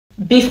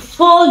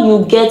Before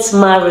you get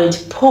married,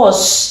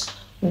 pause,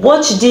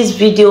 watch this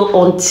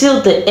video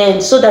until the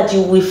end so that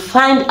you will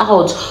find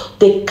out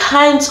the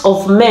kinds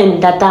of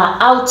men that are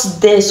out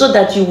there, so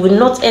that you will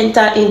not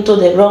enter into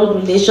the wrong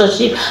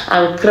relationship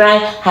and cry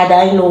had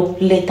I known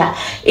later.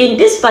 In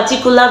this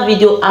particular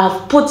video,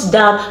 I've put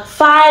down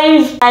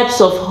 5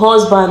 types of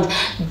husband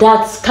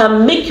that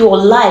can make your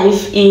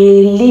life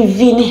a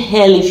living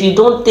hell if you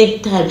don't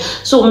take time.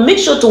 So make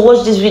sure to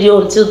watch this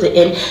video until the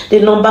end. The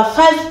number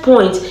 5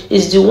 point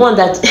is the one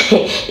that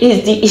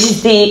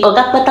is the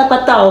oga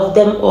pata of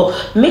them all.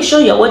 Make sure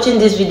you're watching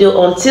this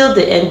video until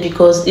the end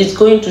because it's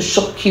going to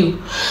shock you.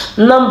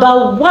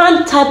 Number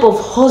 1 type of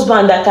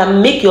husband that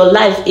can make your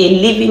life a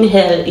living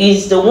hell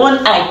is the one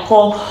I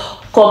call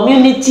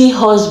community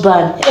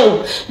husband.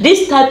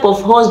 This type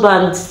of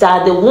husbands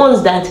are the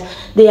ones that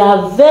they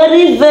are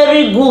very,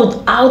 very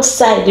good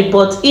outside,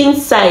 but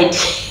inside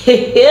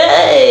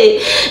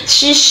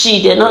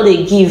shishi, they're not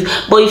they give.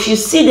 But if you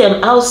see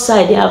them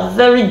outside, they are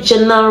very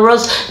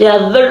generous, they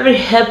are very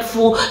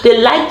helpful,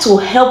 they like to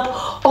help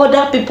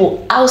other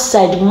people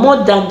outside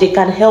more than they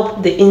can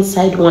help the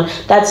inside one.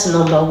 That's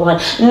number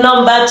 1.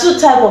 Number 2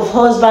 type of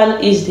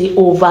husband is the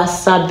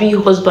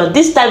oversabi husband.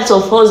 These types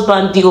of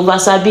husband, the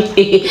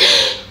oversabi,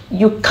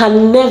 you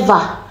can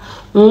never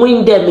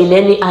win them in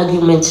any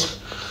argument.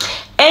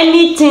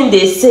 Anything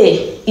they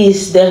say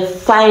is the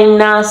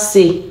final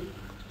say.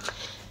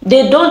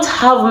 They don't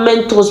have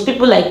mentors,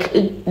 people like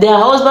their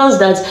husbands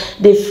that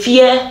they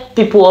fear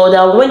people, or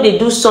that when they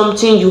do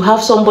something, you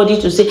have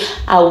somebody to say,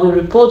 I will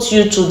report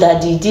you to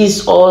daddy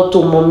this or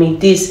to mommy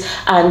this,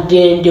 and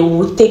then they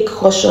will take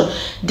caution.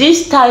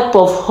 This type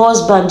of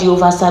husband, the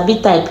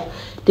oversabi type,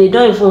 they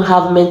don't even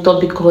have mentor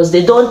because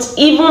they don't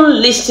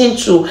even listen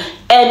to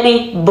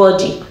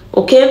anybody.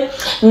 Okay,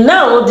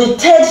 now the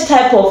 3rd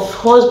type of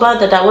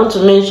husband that I want to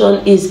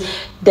mention is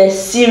the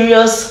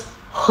serious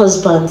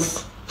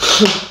husbands.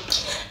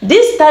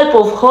 This type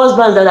of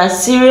husbands that are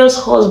serious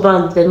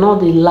husbands, they know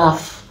they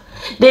laugh.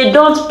 They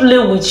don't play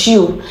with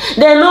you.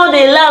 They know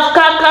they laugh.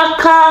 Ka ka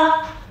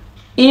ka.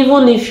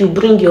 Even if you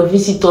bring your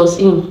visitors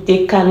in,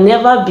 they can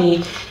never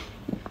be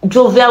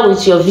jovial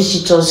with your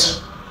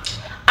visitors.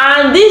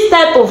 And this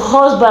type of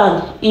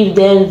husband, if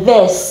they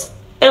invest,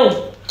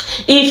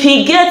 if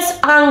he gets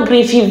angry,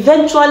 if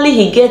eventually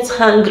he gets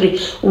angry,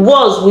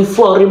 walls will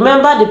fall.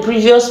 Remember the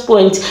previous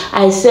point,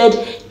 I said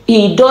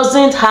he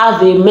doesn't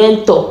have a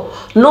mentor.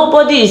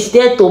 Nobody is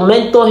there to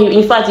mentor him.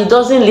 In fact, he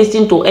doesn't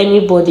listen to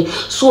anybody.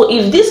 So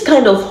if this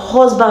kind of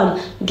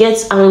husband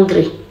gets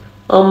angry,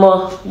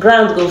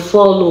 ground will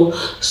follow.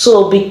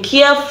 So be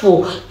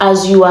careful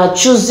as you are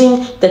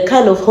choosing the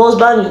kind of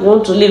husband you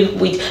want to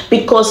live with,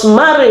 because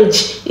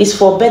marriage is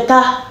for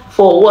better,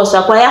 for worse,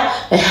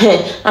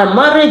 and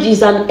marriage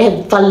is an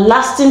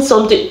everlasting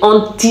something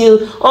until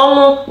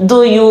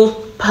do you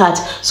part.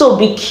 So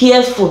be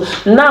careful.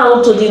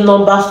 Now to the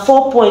number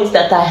 4 points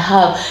that I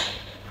have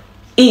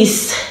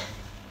is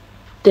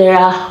there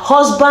are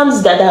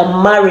husbands that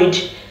are married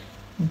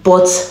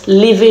but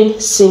living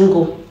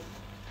single.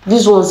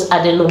 These ones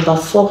are the number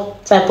 4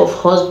 type of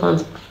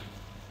husbands.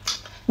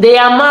 They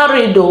are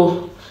married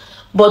though,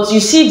 but you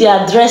see they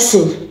are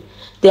dressing,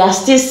 they are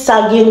still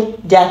sagging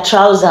their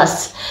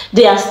trousers,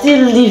 they are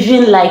still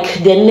living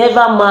like they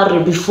never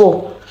married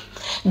before.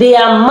 They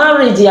are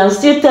married and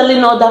still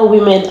telling other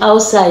women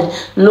outside,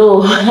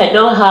 no, I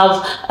don't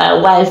have a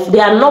wife. They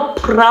are not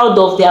proud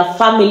of their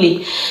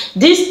family.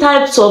 These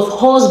types of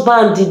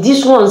husband,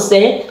 these ones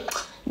say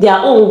their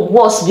own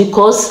worse,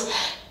 because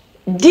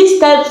these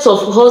types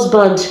of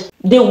husband,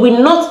 they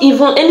will not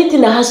even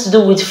anything that has to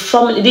do with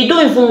family, they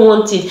don't even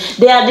want it.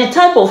 They are the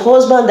type of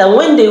husband that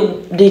when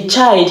the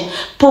child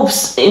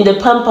poops in the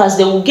pampers,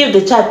 they will give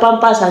the child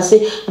pampers and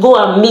say, go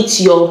and meet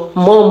your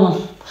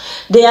mom.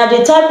 They are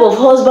the type of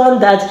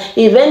husband that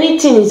if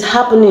anything is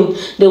happening,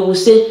 they will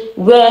say,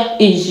 where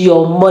is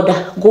your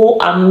mother? Go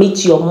and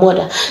meet your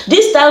mother.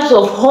 These types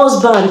of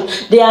husband,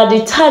 they are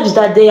the types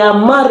that they are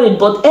married,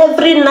 but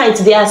every night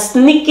they are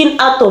sneaking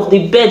out of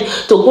the bed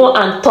to go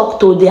and talk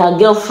to their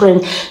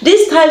girlfriend.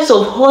 These types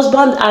of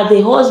husband are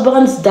the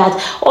husbands that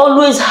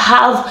always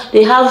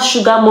have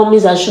sugar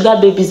mummies and sugar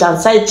babies and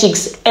side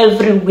chicks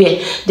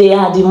everywhere. They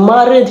are the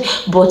married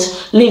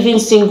but living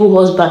single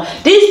husband.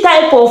 This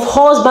type of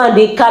husband,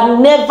 they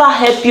can never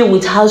help you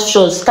with house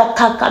chores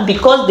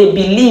because they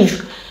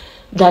believe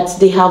that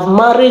they have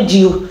married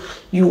you,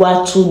 you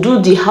are to do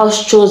the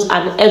house chores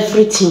and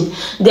everything.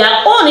 Their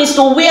own is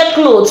to wear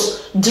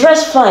clothes,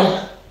 dress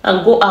fine,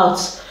 and go out.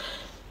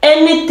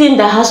 Anything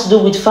that has to do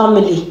with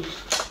family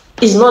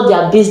is not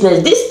their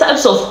business. These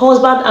types of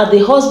husbands are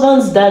the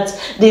husbands that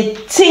they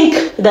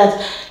think that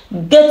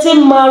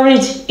getting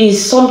married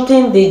is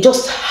something they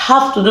just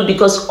have to do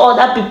because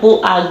other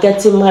people are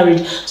getting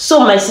married.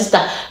 So my sister,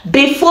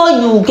 before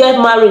you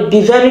get married,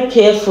 be very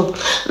careful.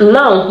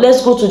 Now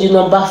let's go to the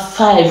number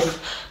 5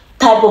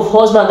 type of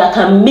husband that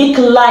can make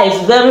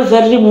life very,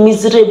 very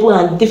miserable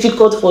and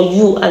difficult for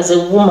you as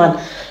a woman.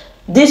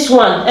 This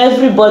one,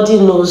 everybody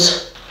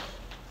knows.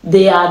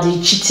 They are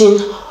the cheating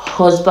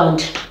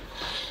husband.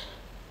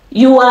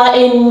 you are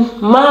in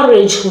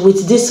marriage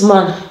with this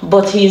man,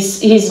 but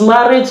he's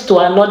married to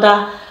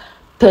another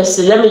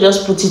person. Let me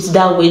just put it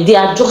that way. They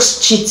are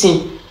just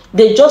cheating.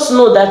 They just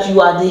know that you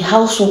are the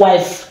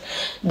housewife.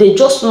 They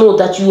just know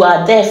that you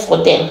are there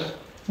for them.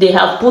 They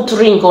have put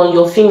ring on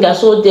your finger,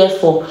 so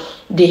therefore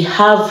they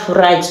have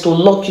right to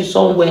lock you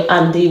somewhere,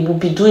 and they will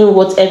be doing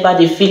whatever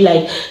they feel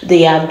like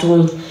they are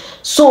doing.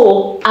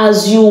 So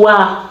as you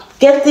are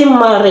getting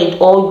married,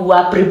 or you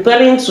are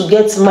preparing to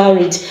get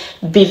married,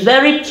 be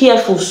very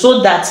careful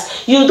so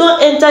that you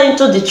don't enter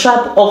into the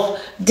trap of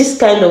this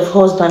kind of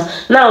husband.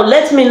 Now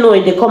let me know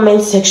in the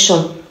comment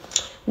section,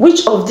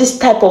 which of this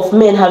type of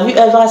men have you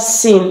ever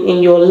seen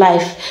in your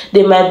life?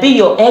 They might be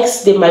your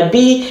ex, they might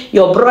be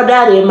your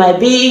brother, they might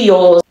be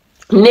your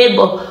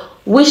neighbor.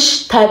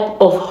 Which type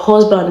of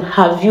husband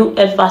have you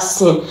ever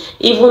seen,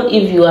 even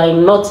if you are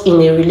not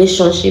in a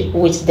relationship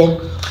with them?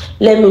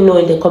 Let me know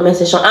in the comment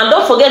section, and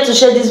don't forget to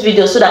share this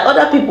video so that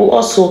other people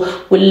also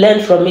will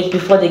learn from it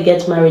before they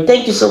get married.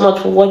 Thank you so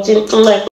much for watching.